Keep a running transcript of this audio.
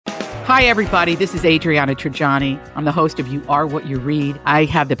Hi, everybody. This is Adriana Trajani. I'm the host of You Are What You Read. I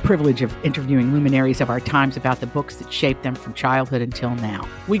have the privilege of interviewing luminaries of our times about the books that shaped them from childhood until now.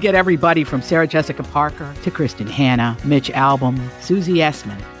 We get everybody from Sarah Jessica Parker to Kristen Hanna, Mitch Albom, Susie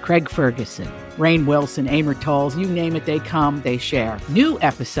Essman, Craig Ferguson, Rainn Wilson, Amor Tolls, you name it, they come, they share. New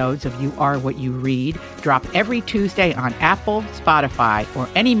episodes of You Are What You Read drop every Tuesday on Apple, Spotify, or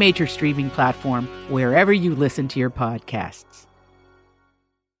any major streaming platform wherever you listen to your podcasts.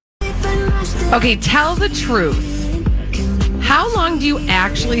 Okay, tell the truth. How long do you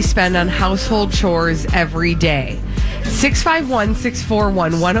actually spend on household chores every day?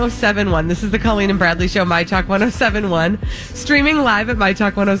 651-641-1071. This is the Colleen and Bradley Show, My Talk 1071. Streaming live at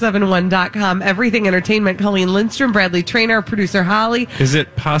MyTalk1071.com. Everything Entertainment. Colleen Lindstrom, Bradley Traynor, producer Holly. Is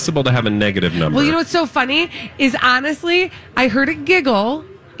it possible to have a negative number? Well, you know what's so funny is, honestly, I heard a giggle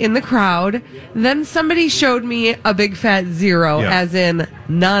in the crowd. Then somebody showed me a big fat zero, as in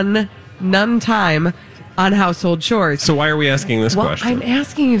none time on household chores. So why are we asking this question? I'm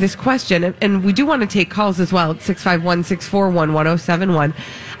asking you this question, and we do want to take calls as well at 651-641-1071.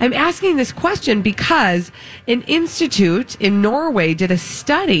 I'm asking this question because an institute in Norway did a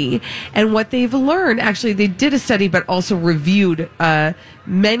study, and what they've learned, actually they did a study but also reviewed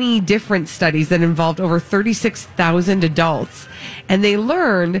many different studies that involved over 36,000 adults, and they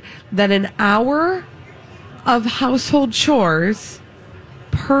learned that an hour of household chores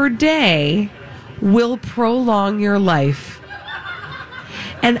per day will prolong your life.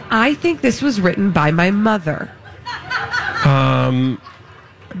 And I think this was written by my mother.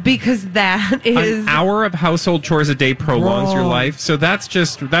 Because that is... An hour of household chores a day prolongs your life. So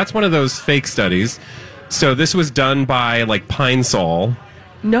that's one of those fake studies. So this was done by like Pine Sol.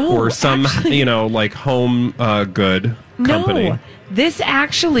 No, or some, actually, like home good company. No, this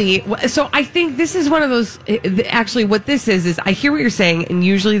actually, so I think this is one of those, actually what this is I hear what you're saying, and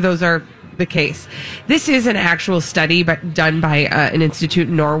usually those are the case. This is an actual study done by an institute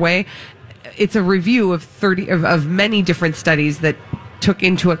in Norway. It's a review of many different studies that took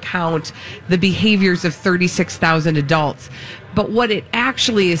into account the behaviors of 36,000 adults. But what it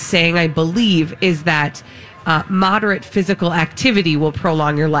actually is saying, I believe, is that moderate physical activity will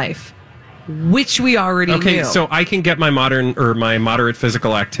prolong your life, which we already knew. Okay, so I can get my moderate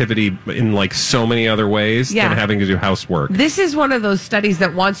physical activity in like so many other ways than having to do housework. This is one of those studies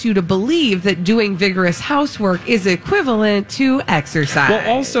that wants you to believe that doing vigorous housework is equivalent to exercise.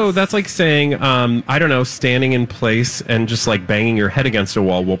 Well, also, that's like saying, I don't know, standing in place and just like banging your head against a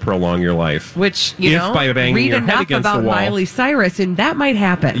wall will prolong your life. Which, by banging read your enough head against about the wall, Miley Cyrus, and that might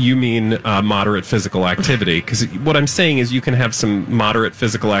happen. You mean moderate physical activity? Because what I'm saying is you can have some moderate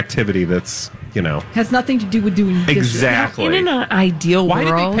physical activity that's, has nothing to do with doing dishes. Exactly. In an ideal world.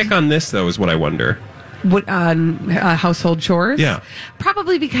 Why did they pick on this, though, is what I wonder. What, on household chores? Yeah.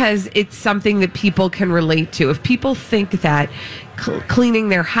 Probably because it's something that people can relate to. If people think that cleaning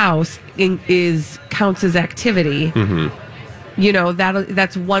their house counts as activity,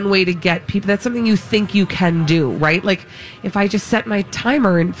 that's one way to get people. That's something you think you can do, right? Like, if I just set my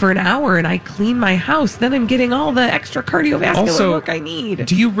timer for an hour and I clean my house, then I'm getting all the extra cardiovascular work I need.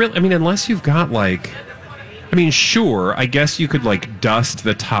 Do you really? I mean, unless you've got sure, I guess you could like dust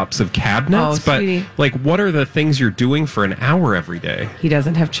the tops of cabinets, but sweetie, like, what are the things you're doing for an hour every day? He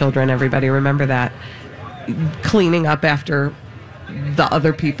doesn't have children, everybody. Remember that. Cleaning up after the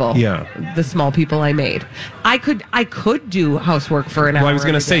other people, the small people I made. I could do housework for an hour. Well, I was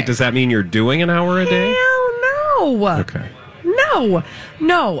going to say, does that mean you're doing an hour a day? Hell no. Okay.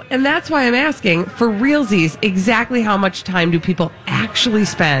 No. And that's why I'm asking, for realsies, exactly how much time do people actually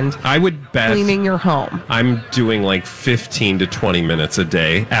spend I would bet cleaning your home? I'm doing like 15 to 20 minutes a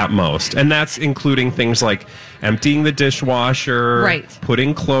day at most. And that's including things like emptying the dishwasher,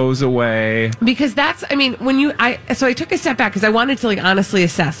 putting clothes away. Because that's, so I took a step back because I wanted to honestly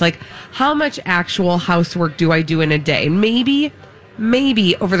assess, how much actual housework do I do in a day? Maybe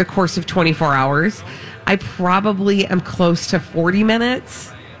over the course of 24 hours, I probably am close to 40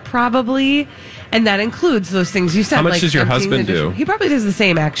 minutes, probably. And that includes those things you said. How much does your husband do? He probably does the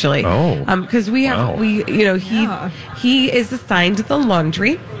same, actually. Oh. Because he is assigned the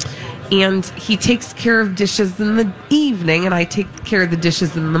laundry. And he takes care of dishes in the evening, and I take care of the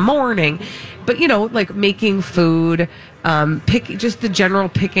dishes in the morning. But, making food, just the general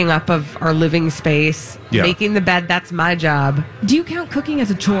picking up of our living space, making the bed, that's my job. Do you count cooking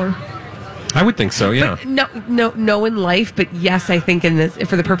as a chore? I would think so, yeah. But no in life, but yes, I think in this,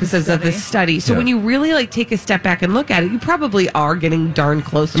 for the purposes of this study. So when you really take a step back and look at it, you probably are getting darn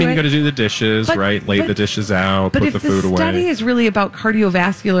close to it. You got to do the dishes, right? Lay the dishes out, put the food away. But if the study is really about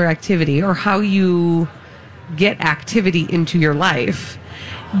cardiovascular activity or how you get activity into your life,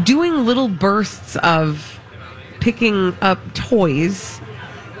 doing little bursts of picking up toys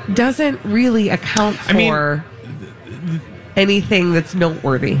doesn't really account for anything that's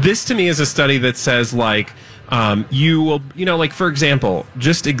noteworthy. This to me is a study that says, like, you will, like, for example,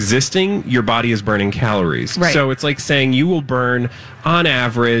 just existing, your body is burning calories. Right. So it's like saying you will burn, on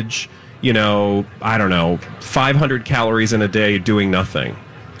average, I don't know, 500 calories in a day doing nothing.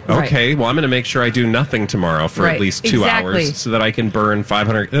 Okay, right. Well, I'm going to make sure I do nothing tomorrow for at least 2 hours so that I can burn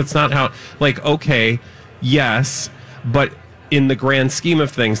 500. That's not how, like, okay, yes, but in the grand scheme of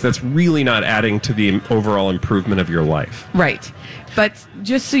things, that's really not adding to the overall improvement of your life. Right. But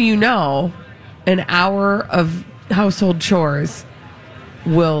just so you know, an hour of household chores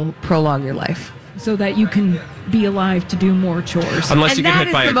will prolong your life. So that you can be alive to do more chores. Unless you get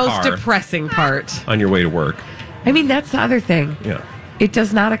hit by a car. That is the most depressing part. On your way to work. I mean, that's the other thing. Yeah. It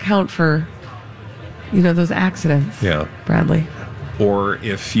does not account for, those accidents. Yeah. Bradley. Or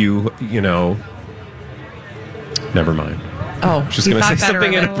if you, never mind. Oh, just going to say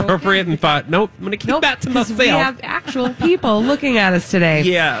something inappropriate and thought, nope, I'm going to keep that to myself. We have actual people looking at us today.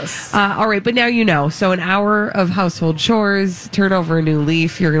 Yes. All right, but now you know. So an hour of household chores, turn over a new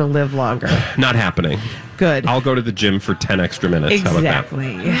leaf, you're going to live longer. Not happening. Good. I'll go to the gym for 10 extra minutes.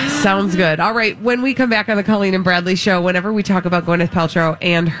 Exactly. How about that? Sounds good. All right. When we come back on the Colleen and Bradley Show, whenever we talk about Gwyneth Paltrow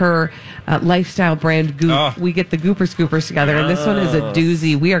and her lifestyle brand Goop, we get the Gooper Scoopers together. And this one is a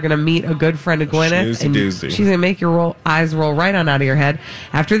doozy. We are going to meet a good friend of Gwyneth. And she's going to make your eyes roll right on out of your head.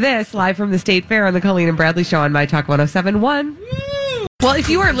 After this, live from the State Fair on the Colleen and Bradley Show on My Talk 107.1. Well, if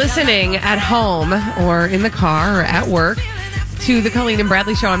you are listening at home or in the car or at work to the Colleen and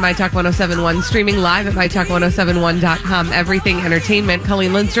Bradley Show on My Talk 107.1, streaming live at MyTalk1071.com. Everything Entertainment.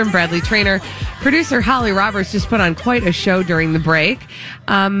 Colleen Lindstrom, Bradley Trainer, producer Holly Roberts just put on quite a show during the break.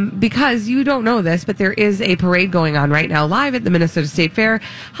 Because you don't know this, but there is a parade going on right now live at the Minnesota State Fair.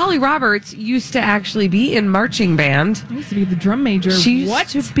 Holly Roberts used to actually be in marching band. She used to be the drum major. She used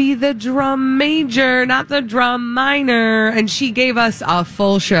to be the drum major, not the drum minor. And she gave us a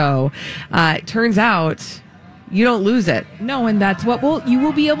full show. It turns out you don't lose it. No, and that's what you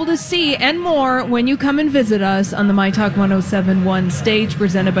will be able to see and more when you come and visit us on the My Talk 107.1 stage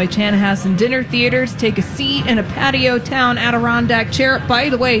presented by Chanhassen Dinner Theaters. Take a seat in a Patio Town Adirondack chair. By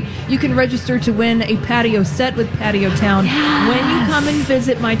the way, you can register to win a patio set with Patio Town when you come and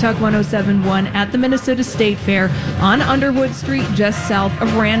visit My Talk 107.1 at the Minnesota State Fair on Underwood Street, just south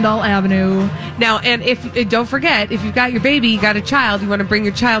of Randall Avenue. Now, and don't forget, if you've got your baby, you got a child, you want to bring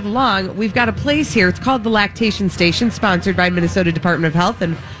your child along, we've got a place here. It's called the Lactation Station, sponsored by Minnesota Department of Health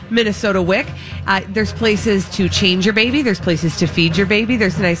and Minnesota WIC. There's places to change your baby. There's places to feed your baby.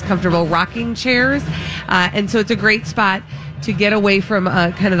 There's nice, comfortable rocking chairs. And so it's a great spot to get away from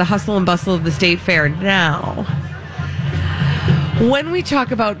kind of the hustle and bustle of the State Fair. Now, when we talk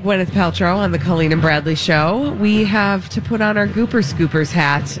about Gwyneth Paltrow on the Colleen and Bradley Show, we have to put on our Gooper Scoopers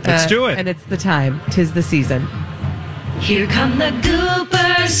hat. Let's do it. And it's the time. 'Tis the season. Here come the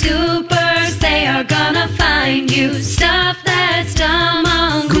Gooper Scoopers, they are gonna find you stuff that's dumb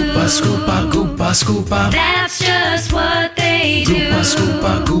on Goop. Goopa scoopa, goopa scoopa. That's just what they do. Goopa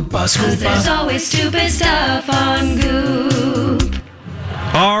scoopa, goopa scoopa. 'Cause there's always stupid stuff on Goop.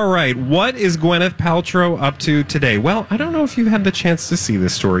 All right, what is Gwyneth Paltrow up to today? Well, I don't know if you've had the chance to see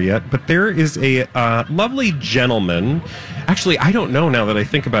this story yet, but there is a lovely gentleman. Actually, I don't know now that I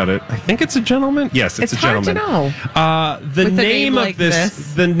think about it. I think it's a gentleman. Yes, it's a gentleman. Hard to know. The name of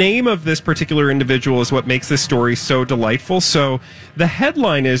the name of this particular individual is what makes this story so delightful. So the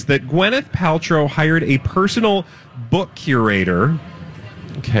headline is that Gwyneth Paltrow hired a personal book curator.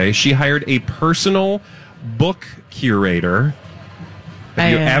 Okay, she hired a personal book curator. Have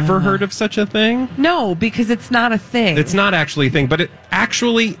you ever heard of such a thing? No, because it's not a thing. It's not actually a thing, but it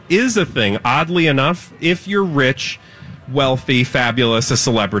actually is a thing. Oddly enough, if you're rich, wealthy, fabulous, a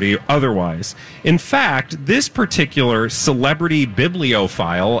celebrity, otherwise. In fact, this particular celebrity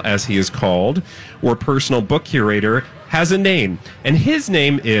bibliophile, as he is called, or personal book curator, has a name. And his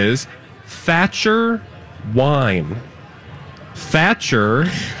name is Thatcher Wine.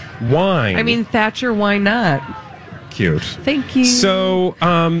 Thatcher Wine. I mean, Thatcher, why not? Cute. Thank you. So,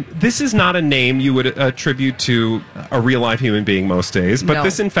 this is not a name you would attribute to a real life human being most days, but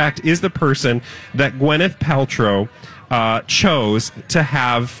this, in fact, is the person that Gwyneth Paltrow chose to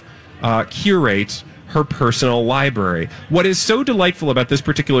have curate her personal library. What is so delightful about this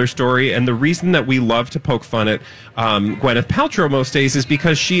particular story, and the reason that we love to poke fun at Gwyneth Paltrow most days, is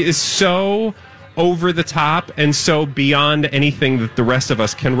because she is so over the top and so beyond anything that the rest of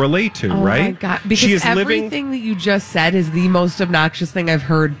us can relate to, Oh right? my God. Because she is everything that you just said is the most obnoxious thing I've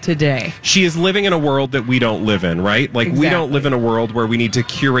heard today. She is living in a world that we don't live in, right? Like, we don't Exactly. live in a world where we need to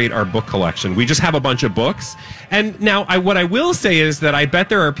curate our book collection. We just have a bunch of books. And now, what I will say is that I bet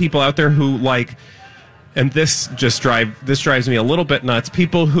there are people out there who, like, and this drives me a little bit nuts,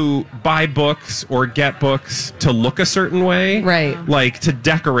 people who buy books or get books to look a certain way. Right. Like, to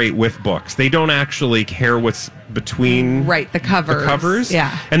decorate with books. They don't actually care what's between Right, the covers.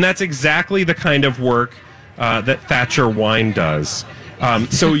 Yeah. And that's exactly the kind of work that Thatcher Wine does.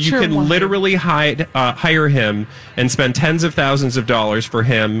 So you Thatcher can Wine. literally hire him and spend tens of thousands of dollars for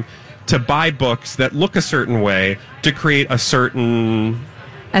him to buy books that look a certain way to create a certain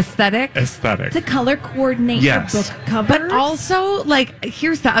Aesthetic. aesthetic. To color coordinate Yes. your book covers. But also, like,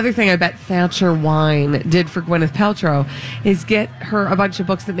 here's the other thing I bet Thatcher Wine did for Gwyneth Paltrow is get her a bunch of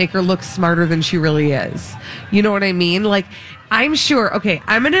books that make her look smarter than she really is. You know what I mean? Like, I'm sure, okay,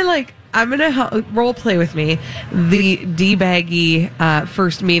 I'm going to role play with me the D-baggy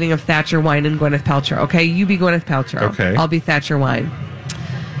first meeting of Thatcher Wine and Gwyneth Paltrow. Okay, you be Gwyneth Paltrow. Okay. I'll be Thatcher Wine.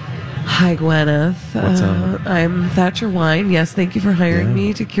 Hi, Gwyneth. What's up? I'm Thatcher Wine. Yes, thank you for hiring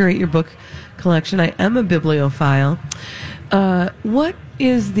me to curate your book collection. I am a bibliophile. What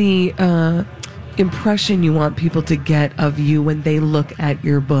is the impression you want people to get of you when they look at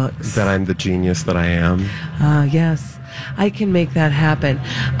your books? That I'm the genius that I am. Yes, I can make that happen.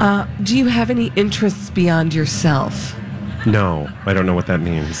 Do you have any interests beyond yourself? No, I don't know what that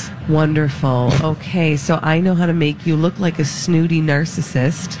means. Wonderful. Okay, so I know how to make you look like a snooty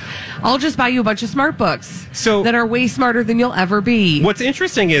narcissist. I'll just buy you a bunch of smart books that are way smarter than you'll ever be. What's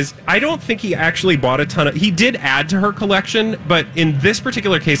interesting is I don't think he actually bought a ton of... He did add to her collection, but in this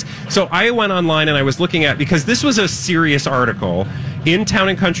particular case... So I went online and I was looking at... Because this was a serious article in Town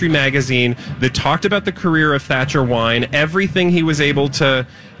and Country magazine that talked about the career of Thatcher Wine, everything he was able to...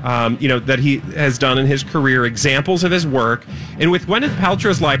 that he has done in his career, examples of his work. And with Gwyneth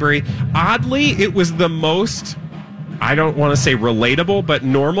Paltrow's library, oddly, it was the most... I don't want to say relatable, but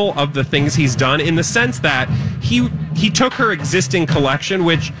normal of the things he's done, in the sense that he took her existing collection,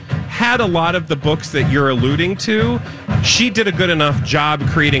 which had a lot of the books that you're alluding to. She did a good enough job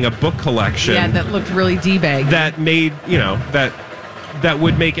creating a book collection. Yeah, that looked really D-bag. That made, that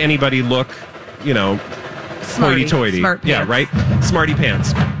would make anybody look, Smarty. hoity-toity. Smart Yeah, pants. right? Smarty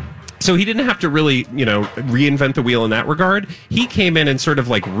pants. So he didn't have to really, reinvent the wheel in that regard. He came in and sort of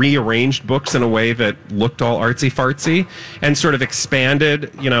like rearranged books in a way that looked all artsy-fartsy and sort of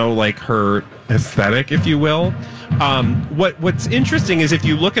expanded, like her aesthetic, if you will. What's interesting is if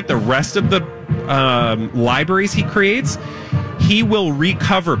you look at the rest of the libraries he creates, he will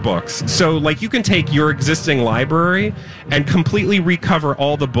recover books. So, like, you can take your existing library and completely recover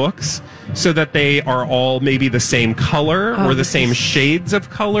all the books so that they are all maybe the same color or the same shades of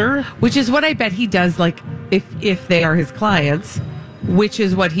color. Which is what I bet he does, like, if they are his clients, which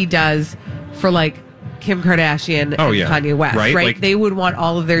is what he does for, like, Kim Kardashian and Kanye West, Right? right? Like- They would want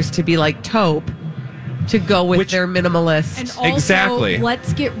all of theirs to be, like, taupe to go with their minimalist. And also, Exactly.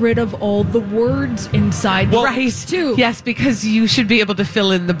 let's get rid of all the words inside the right, books, too. Yes, because you should be able to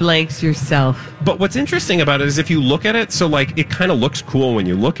fill in the blanks yourself. But what's interesting about it is if you look at it, so like it kind of looks cool when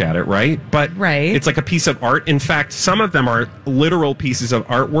you look at it, right? But Right. it's like a piece of art. In fact, some of them are literal pieces of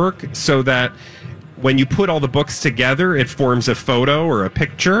artwork, so that when you put all the books together, it forms a photo or a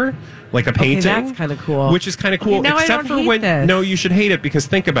picture, like a painting. that's kinda cool. Which is kind of cool, Okay, now I except don't for hate when this. no, you should hate it, because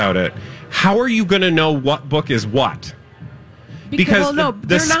think about it. How are you going to know what book is what? Because well, no, the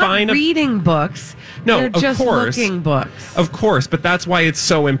they're spine not of reading books. No, they're of just course. looking books. Of course, but that's why it's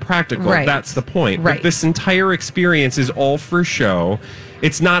so impractical. Right. That's the point. Right. But this entire experience is all for show.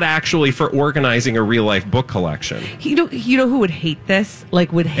 It's not actually for organizing a real life book collection. You know who would hate this?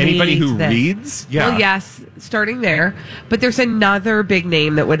 Like, would hate Anybody who this? reads? Yeah. Well, yes, starting there. But there's another big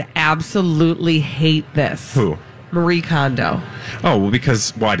name that would absolutely hate this. Who? Marie Kondo. Oh, well,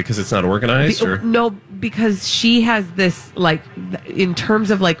 why? Because it's not organized? Or? No, because she has this, like, in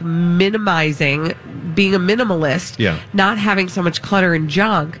terms of, like, minimizing, being a minimalist, Yeah. not having so much clutter and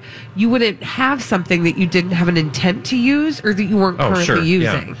junk, you wouldn't have something that you didn't have an intent to use or that you weren't currently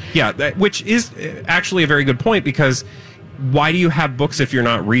using. Yeah, which is actually a very good point, because why do you have books if you're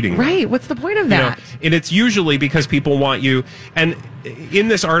not reading them? Right. What's the point of You know, that? and it's usually because people want you. And in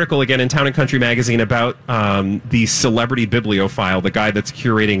this article, again, in Town and Country magazine about the celebrity bibliophile, the guy that's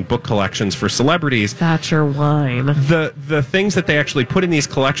curating book collections for celebrities, Thatcher Wine. the things that they actually put in these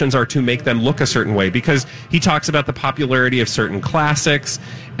collections are to make them look a certain way, because he talks about the popularity of certain classics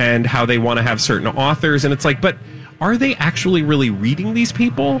and how they want to have certain authors. And it's like, but are they actually really reading these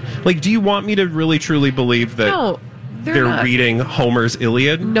people? Like, do you want me to really truly believe that No, they're not. reading Homer's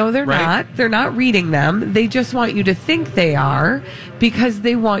Iliad? No, they're right? not. They're not reading them. They just want you to think they are because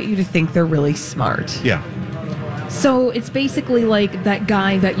they want you to think they're really smart. Yeah. So it's basically like that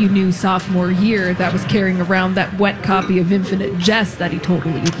guy that you knew sophomore year that was carrying around that wet copy of Infinite Jest that he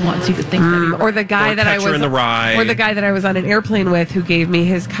totally wants you to think that he Or the guy Or that I Catcher was in the Rye. or the guy that I was on an airplane with who gave me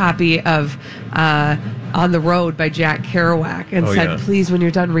his copy of On the Road by Jack Kerouac and Oh, said, yeah. please, when you're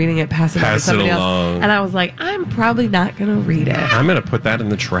done reading it, pass it on to Pass it somebody along. else. And I was like, I'm probably not going to read it. I'm going to put that in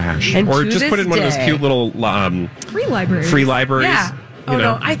the trash. And or to just put it this in one of those day- cute little free library. free libraries. Yeah. you Oh,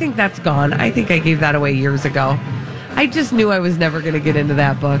 know? no, I think that's gone. I think I gave that away years ago. I just knew I was never going to get into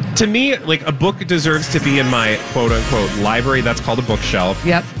that book. To me, like, a book deserves to be in my quote-unquote library. That's called a bookshelf.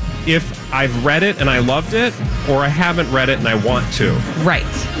 Yep. If I've read it and I loved it, or I haven't read it and I want to. Right.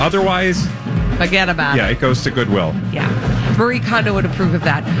 Otherwise, Forget about yeah, it. it goes to Goodwill. Yeah. Marie Kondo would approve of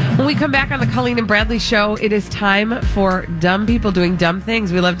that. When we come back on the Colleen and Bradley show, it is time for dumb people doing dumb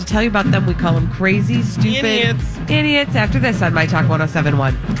things. We love to tell you about them. We call them crazy, stupid idiots. After this on My Talk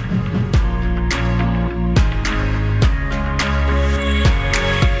 1071.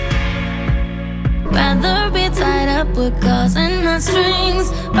 Rather be tied up with calls and not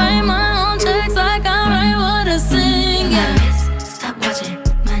strings. Write my own checks like I write what I sing. Yeah. Stop watching.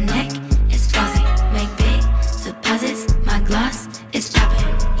 My neck is flossy. Make big deposits. My gloss is popping.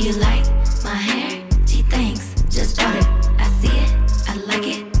 You like my hair? Gee, thanks. Just bought it. I see it. I like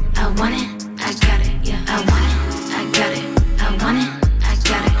it. I want it. I got it. Yeah. I want it. I got it. I want it. I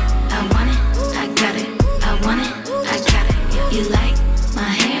got it. I want it. I got it. I want it. I got it. Yeah. You like my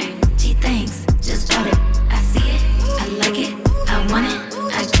hair? Gee, thanks. Just bought it. I see it. I like it. I want it.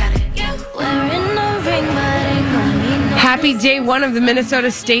 I got it. Yeah. Wearing a ring, but ain't gon' mean no. Happy day one of the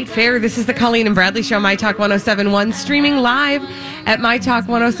Minnesota State Fair. This is the Colleen and Bradley show, My Talk 1071, streaming live at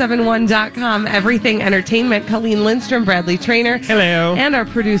mytalk1071.com. Everything Entertainment. Colleen Lindstrom, Bradley Trainer. Hello. And our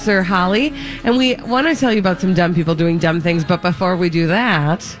producer, Holly. And we want to tell you about some dumb people doing dumb things. But before we do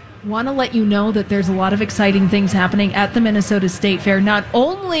that, Want to let you know that there's a lot of exciting things happening at the Minnesota State Fair. Not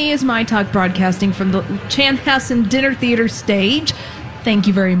only is My Talk broadcasting from the Chanhassen Dinner Theater stage, thank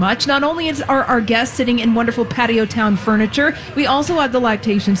you very much. Not only is our guests sitting in wonderful patio town furniture, we also have the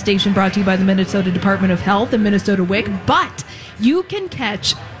lactation station brought to you by the Minnesota Department of Health and Minnesota WIC, but you can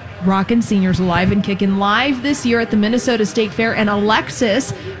catch Rockin' Seniors Live and Kickin' live this year at the Minnesota State Fair, and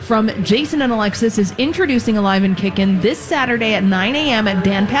Alexis from Jason and Alexis is introducing Alive and Kickin' this Saturday at 9 a.m. at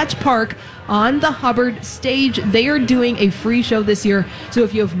Dan Patch Park on the Hubbard stage. They are doing a free show this year, so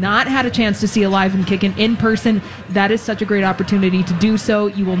if you have not had a chance to see Alive and Kickin' in person, that is such a great opportunity to do so.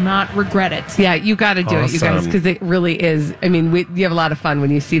 You will not regret it. yeah, you got to do it, you guys, Awesome. because it really is. I mean, you have a lot of fun when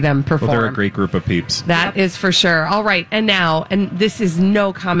you see them perform. Well, they're a great group of peeps. That is for sure. All right, and now, and this is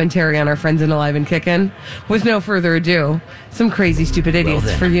no commentary on our friends in Alive and Kickin'. With no further ado, some crazy, stupid idiots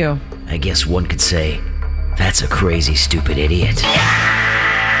then. for you. I guess one could say, that's a crazy, stupid idiot.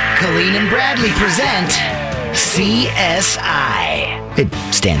 Colleen and Bradley present CSI. It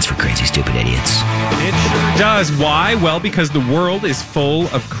stands for Crazy Stupid Idiots. It sure does. Why? Well, because the world is full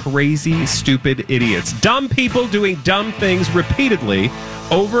of crazy, stupid idiots. Dumb people doing dumb things repeatedly,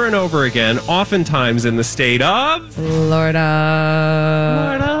 over and over again, oftentimes in the state of... Florida.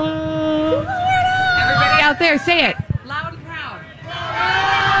 Everybody out there, say it. Loud and proud.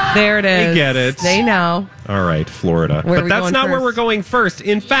 There it is. They get it. They know. All right, Florida. Where are But we that's going not where first? we're going first.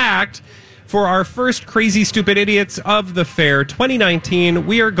 In fact, for our first Crazy Stupid Idiots of the Fair 2019,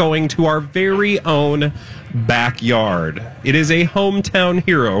 we are going to our very own backyard. It is a hometown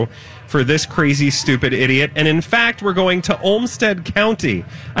hero for this crazy stupid idiot. And in fact, we're going to Olmsted County.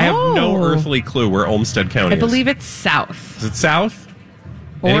 I have no Oh. earthly clue where Olmsted County I is. believe it's south Is it south?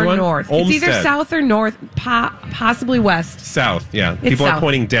 or Anyone? north. Olmsted. It's either south or north, possibly west. South, yeah. It's People are south.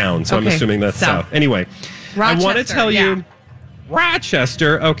 pointing down, so I'm Okay, assuming that's south. south. Anyway, I want to Rochester, tell yeah. you,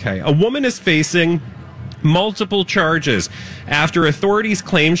 Rochester, okay. A woman is facing multiple charges after authorities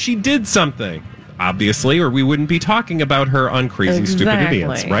claim she did something. Obviously, or we wouldn't be talking about her on Crazy Stupid Exactly.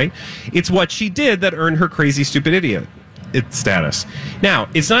 Idiots, right? It's what she did that earned her Crazy Stupid Idiot status. Now,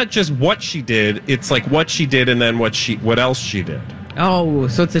 it's not just what she did, it's like what she did and then what else she did. Oh,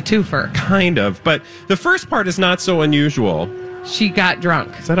 so it's a twofer. Kind of. But the first part is not so unusual. She got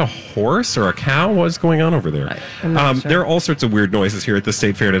drunk. Is that a horse or a cow? What's going on over there? I'm not sure. There are all sorts of weird noises here at the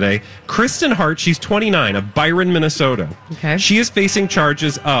State Fair today. Kristen Hart, she's 29, of Byron, Minnesota. Okay. She is facing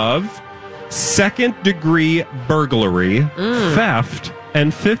charges of second-degree burglary, theft,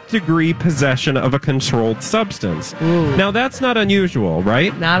 and fifth-degree possession of a controlled substance. Now, that's not unusual,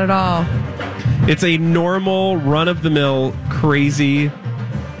 right? Not at all. It's a normal, run-of-the-mill, crazy...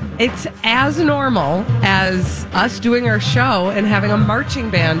 It's as normal as us doing our show and having a marching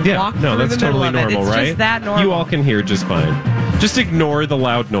band walk through that's the middle totally of it. normal, It's right? just that normal. You all can hear just fine. Just ignore the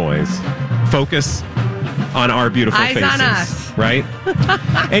loud noise. Focus on our beautiful Eyes faces. on us. Right?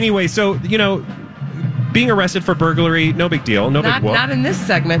 Anyway, so, being arrested for burglary, no big deal. No big whoop. Not in this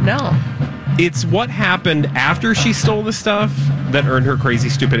segment, no. It's what happened after she stole the stuff that earned her crazy,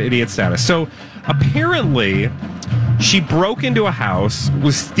 stupid idiot status. So apparently, she broke into a house,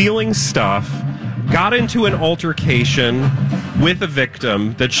 was stealing stuff, got into an altercation with a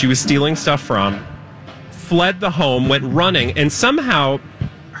victim that she was stealing stuff from, fled the home, went running, and somehow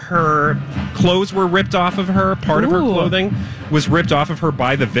her clothes were ripped off of her. Part of her clothing was ripped off of her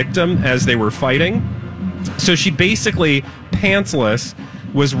by the victim as they were fighting. So she basically, pantsless,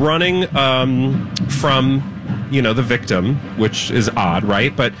 was running from, the victim, which is odd,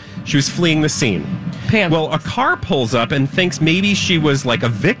 right? But she was fleeing the scene. Pants. Well, a car pulls up and thinks maybe she was like a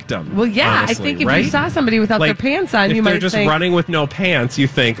victim. Well, yeah, honestly, I think if right? you saw somebody without their pants on, if you they're might just think... running with no pants, you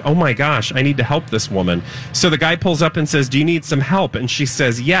think, oh my gosh, I need to help this woman. So the guy pulls up and says, do you need some help? And she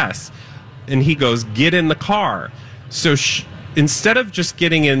says, yes. And he goes, get in the car. So instead of just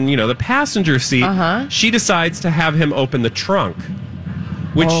getting in, the passenger seat, she decides to have him open the trunk.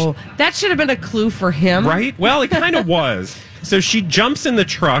 Which, that should have been a clue for him. Right? Well, it kind of was. So she jumps in the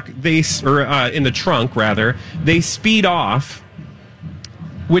truck, in the trunk, rather. They speed off,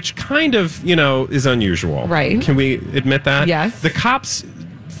 which kind of, is unusual. Right. Can we admit that? Yes. The cops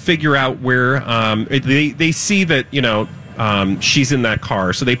figure out where, they see that, she's in that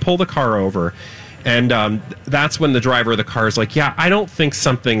car. So they pull the car over. And that's when the driver of the car is like, yeah, I don't think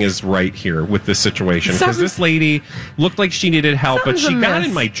something is right here with this situation. Because this lady looked like she needed help, but she got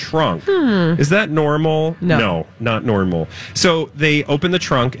in my trunk. Is that normal? No, not normal. So they opened the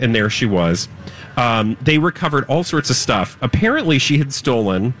trunk, and there she was. They recovered all sorts of stuff. Apparently, she had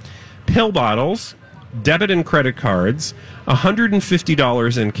stolen pill bottles, debit and credit cards,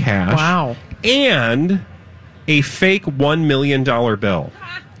 $150 in cash. Wow. And a fake $1 million bill.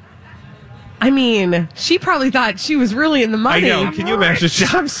 I mean, she probably thought she was really in the money. I know. Can you imagine?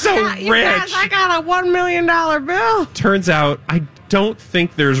 I'm so rich. Guys, I got a $1 million bill. Turns out, I don't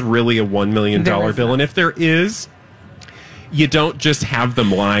think there's really a $1 million bill. And if there is, you don't just have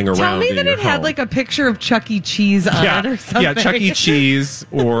them lying around. Tell me that it had like a picture of Chuck E. Cheese on it or something. Yeah, Chuck E. Cheese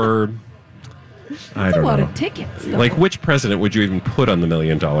or... I don't know. A lot of tickets. Though. Like, which president would you even put on the $1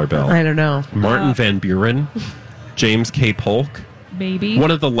 million bill? I don't know. Martin Van Buren? James K. Polk? Maybe. One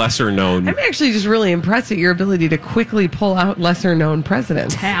of the lesser known. I'm actually just really impressed at your ability to quickly pull out lesser known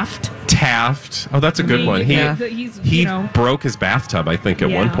presidents. Taft. Oh, that's a good one. He know. broke his bathtub, I think, at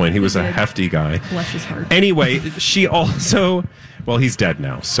one point. He was a hefty guy. Bless his heart. Anyway, she also... Well, he's dead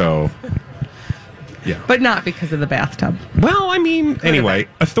now, so... Yeah. But not because of the bathtub. Well, I mean, anyway,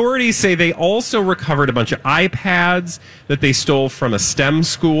 authorities say they also recovered a bunch of iPads that they stole from a STEM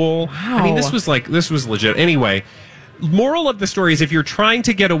school. Wow. I mean, this was legit. Anyway... Moral of the story is if you're trying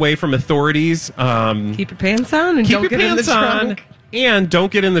to get away from authorities, keep your pants on and don't get in the trunk. And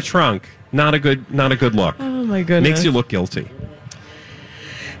don't get in the trunk. Not a good look. Oh my goodness. Makes you look guilty.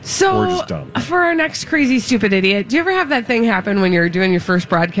 So or just dumb. For our next crazy stupid idiot, do you ever have that thing happen when you're doing your first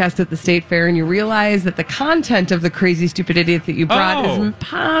broadcast at the state fair and you realize that the content of the crazy stupid idiot that you brought is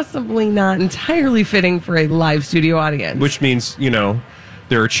possibly not entirely fitting for a live studio audience? Which means,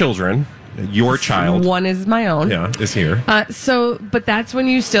 there are children. Your child. One is my own. Yeah, is here. But that's when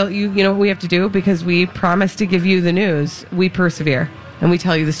you know what we have to do because we promise to give you the news. We persevere and we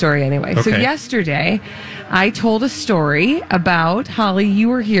tell you the story anyway. Okay. So yesterday, I told a story about Holly. You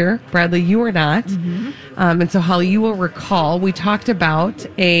were here, Bradley. You were not. Mm-hmm. And so Holly, you will recall we talked about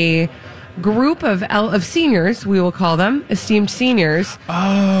a group of seniors. We will call them esteemed seniors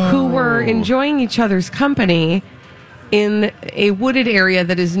who were enjoying each other's company in a wooded area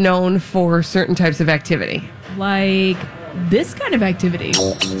that is known for certain types of activity. Like this kind of activity.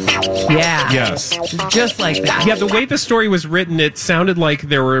 Yeah. Yes. Just like that. Yeah, the way the story was written, it sounded like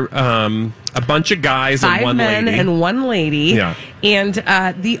there were a bunch of guys and one lady. 5 men and one lady. Yeah. And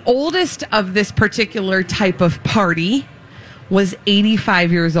the oldest of this particular type of party was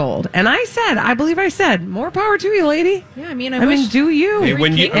 85 years old. And I believe I said, more power to you, lady. Yeah, I mean, do you. Hey,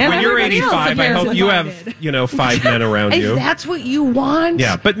 when you're 85, I hope you have, 5 men around you. If that's what you want.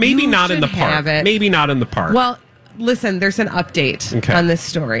 Yeah, but maybe not in the park. Maybe not in the park. Well, listen, there's an update Okay. on this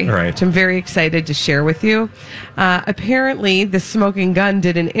story, All right. which I'm very excited to share with you. Apparently, the Smoking Gun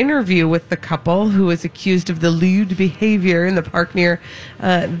did an interview with the couple who was accused of the lewd behavior in the park near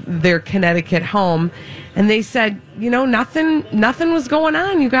their Connecticut home. And they said, nothing was going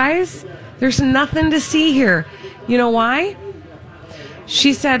on, you guys. There's nothing to see here. You know why?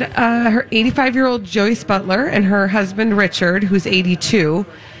 She said her 85-year-old Joyce Butler and her husband Richard, who's 82,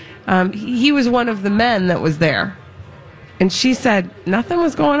 he was one of the men that was there. And she said nothing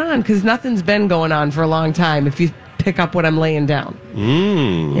was going on because nothing's been going on for a long time if you pick up what I'm laying down.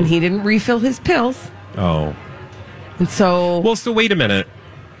 And he didn't refill his pills. Oh. And so... Well, so wait a minute.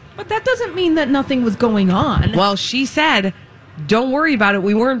 But that doesn't mean that nothing was going on. Well, she said, don't worry about it.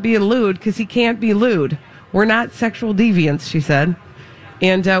 We weren't being lewd because he can't be lewd. We're not sexual deviants, she said.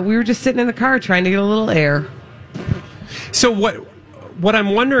 And we were just sitting in the car trying to get a little air. So what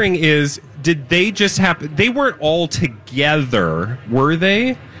I'm wondering is, did they just happen? They weren't all together, were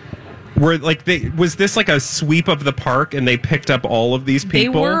they? Was this like a sweep of the park and they picked up all of these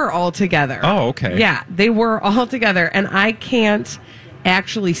people? They were all together. Oh, okay. Yeah, they were all together. And I can't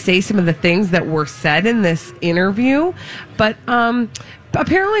actually say some of the things that were said in this interview, but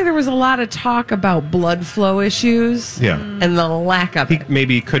apparently there was a lot of talk about blood flow issues. Yeah. And the lack of it.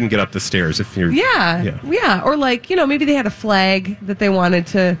 Maybe he couldn't get up the stairs if you're... Yeah. Or like, maybe they had a flag that they wanted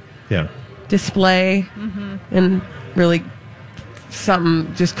to display and really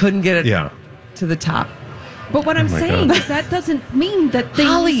something just couldn't get it to the top. But what I'm saying God. is that doesn't mean that things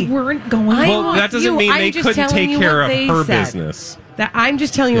Holly, weren't going Well, on. that doesn't mean they just couldn't telling take you care what of they her said. business. I'm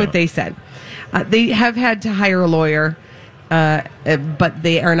just telling you what they said. They have had to hire a lawyer, but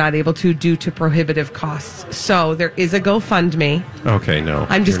they are not able to due to prohibitive costs. So there is a GoFundMe. Okay, no.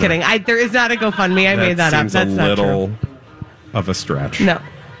 I'm just kidding. There is not a GoFundMe. I made that up. Seems That's a not true. little of a stretch. No.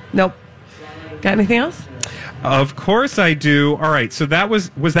 Nope. Got anything else? Of course I do. All right, so that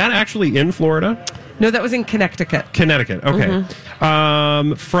was that actually in Florida? No, that was in Connecticut. Connecticut, okay.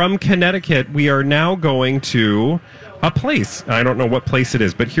 From Connecticut, we are now going to a place. I don't know what place it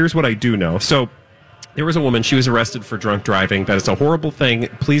is, but here's what I do know. So there was a woman, she was arrested for drunk driving. That is a horrible thing.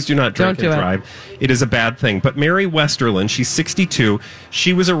 Please do not drink and drive. It is a bad thing. But Mary Westerland, she's 62.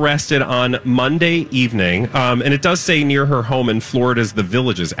 She was arrested on Monday evening. And it does say near her home in Florida's The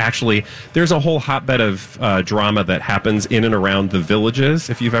Villages. Actually, there's a whole hotbed of drama that happens in and around The Villages,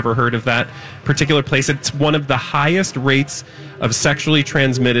 if you've ever heard of that particular place. It's one of the highest rates of sexually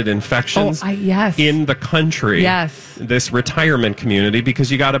transmitted infections in the country. Yes. This retirement community,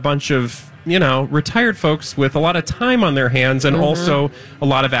 because you got a bunch of retired folks with a lot of time on their hands and also a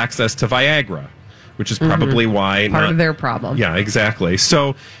lot of access to Viagra, which is probably why Part of their problem. Yeah, exactly.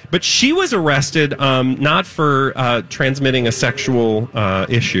 So, but she was arrested not for transmitting a sexual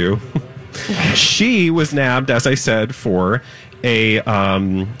issue. She was nabbed, as I said, for a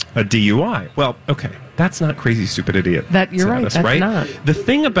DUI. Well, okay. That's not crazy, stupid idiot. You're right. That's right? not. The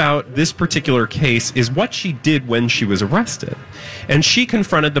thing about this particular case is what she did when she was arrested. And she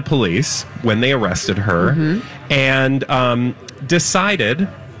confronted the police when they arrested her and decided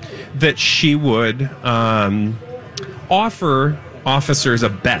that she would offer officers a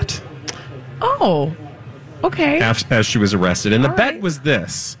bet. Oh, okay. As she was arrested. And the bet was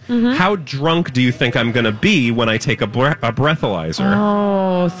this. How drunk do you think I'm going to be when I take a breathalyzer?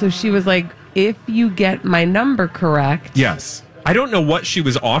 Oh, so she was like, if you get my number correct. Yes. I don't know what she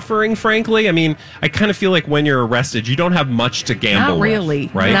was offering, frankly. I mean, I kind of feel like when you're arrested, you don't have much to gamble Not really.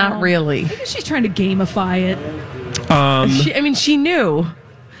 with, right? Not really. Maybe she's trying to gamify it. She knew.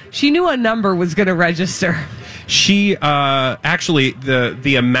 She knew a number was going to register. She actually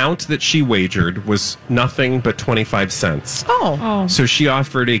the amount that she wagered was nothing but 25 cents. Oh. So she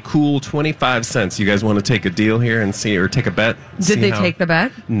offered a cool 25 cents. You guys want to take a deal here and see, or take a bet? Did they take the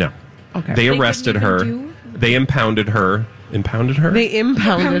bet? No. Okay. They arrested her. They impounded her. Impounded her? They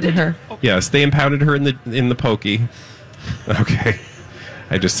impounded her. Yes, they impounded her in the pokey. Okay.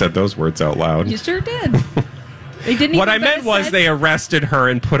 I just said those words out loud. You sure did. They didn't. What I meant was they arrested her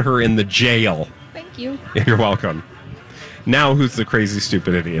and put her in the jail. Thank you. You're welcome. Now who's the crazy,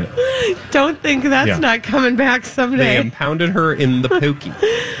 stupid idiot? Don't think that's not coming back someday. They impounded her in the pokey.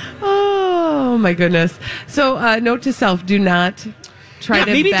 Oh, my goodness. So, note to self, do not try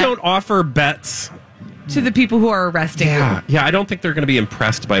to maybe bet don't offer bets to the people who are arresting you. Yeah, I don't think they're going to be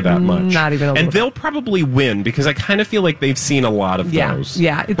impressed by that much. Not even a little And they'll probably win because I kind of feel like they've seen a lot of those.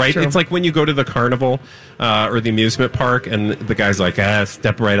 Yeah, it's right? true. It's like when you go to the carnival or the amusement park and the guy's like,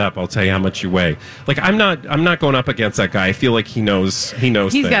 step right up, I'll tell you how much you weigh. Like I'm not going up against that guy. I feel like he knows He's got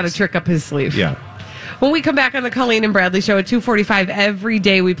a things. trick up his sleeve. Yeah. When we come back on the Colleen and Bradley Show at 2:45 every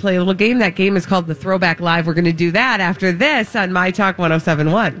day, we play a little game. That game is called the Throwback Live. We're going to do that after this on My Talk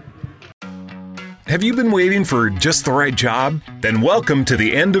 107.1. Have you been waiting for just the right job? Then welcome to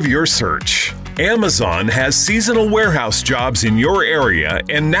the end of your search. Amazon has seasonal warehouse jobs in your area,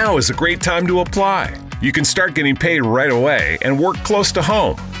 and now is a great time to apply. You can start getting paid right away and work close to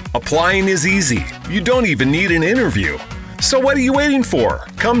home. Applying is easy. You don't even need an interview. So what are you waiting for?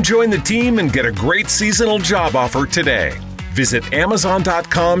 Come join the team and get a great seasonal job offer today. Visit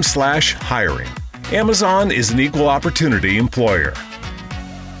Amazon.com/hiring. Amazon is an equal opportunity employer.